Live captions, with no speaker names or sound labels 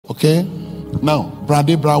Okay? Now, Brian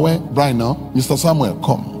now, Mr. Samuel,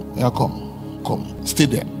 come. Yeah, come. Stay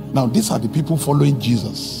there. Now, these are the people following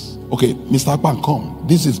Jesus. Okay, Mr. Akpan, come.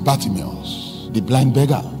 This is Bartimaeus, the blind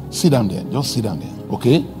beggar. Sit down there. Just sit down there.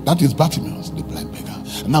 Okay? That is Bartimaeus, the blind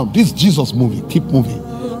beggar. Now, this Jesus movie, keep moving.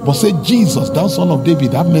 But say, Jesus, thou son of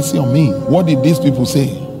David, have mercy on me. What did these people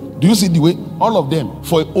say? Do you see the way? All of them,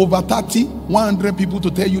 for over 100 people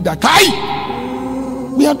to tell you that, Kai!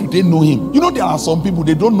 Where do they know him? You know, there are some people,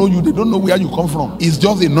 they don't know you, they don't know where you come from. It's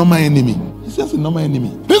just a normal enemy. It's just a normal enemy.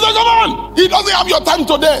 He said, come on! He doesn't have your time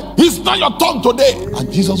today. It's not your turn today.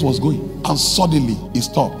 And Jesus was going. And suddenly, he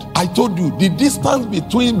stopped. I told you, the distance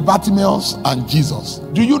between Bartimaeus and Jesus.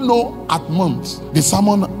 Do you know at Mount, the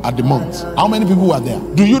sermon at the Mount, how many people were there?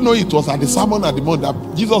 Do you know it was at the sermon at the Mount that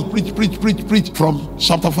Jesus preached from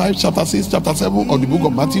chapter 5, chapter 6, chapter 7 of the book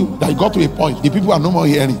of Matthew, that he got to a point. The people are no more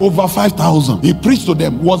hearing. Over 5,000. He preached to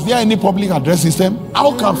them. Was there any public address system?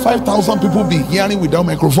 How can 5,000 people be hearing without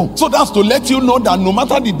microphone? So that's to let you know that no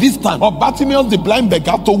matter the distance of Bartimaeus the blind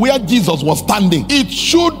beggar to where Jesus was standing, it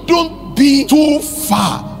shouldn't be too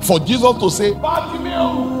far for Jesus to say,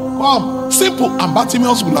 Bartimaeus, come. Simple. And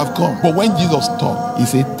Bartimaeus will have come. But when Jesus stopped, he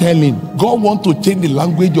said, tell him. God wants to change the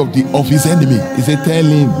language of his enemy. He said, tell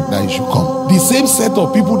him that he should come. The same set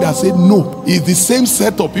of people that said no is the same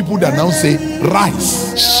set of people that now say,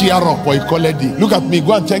 rise, cheer up, or equality. Look at me.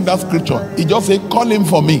 Go and check that scripture. He just said, call him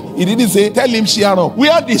for me. He didn't say, tell him cheer up.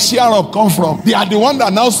 Where did cheer up come from? They are the one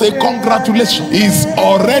that now say, congratulations. He's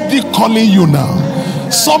already calling you now.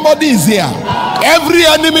 Somebody is here. Every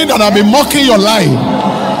enemy that have been mocking your life,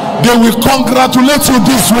 they will congratulate you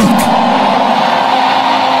this week.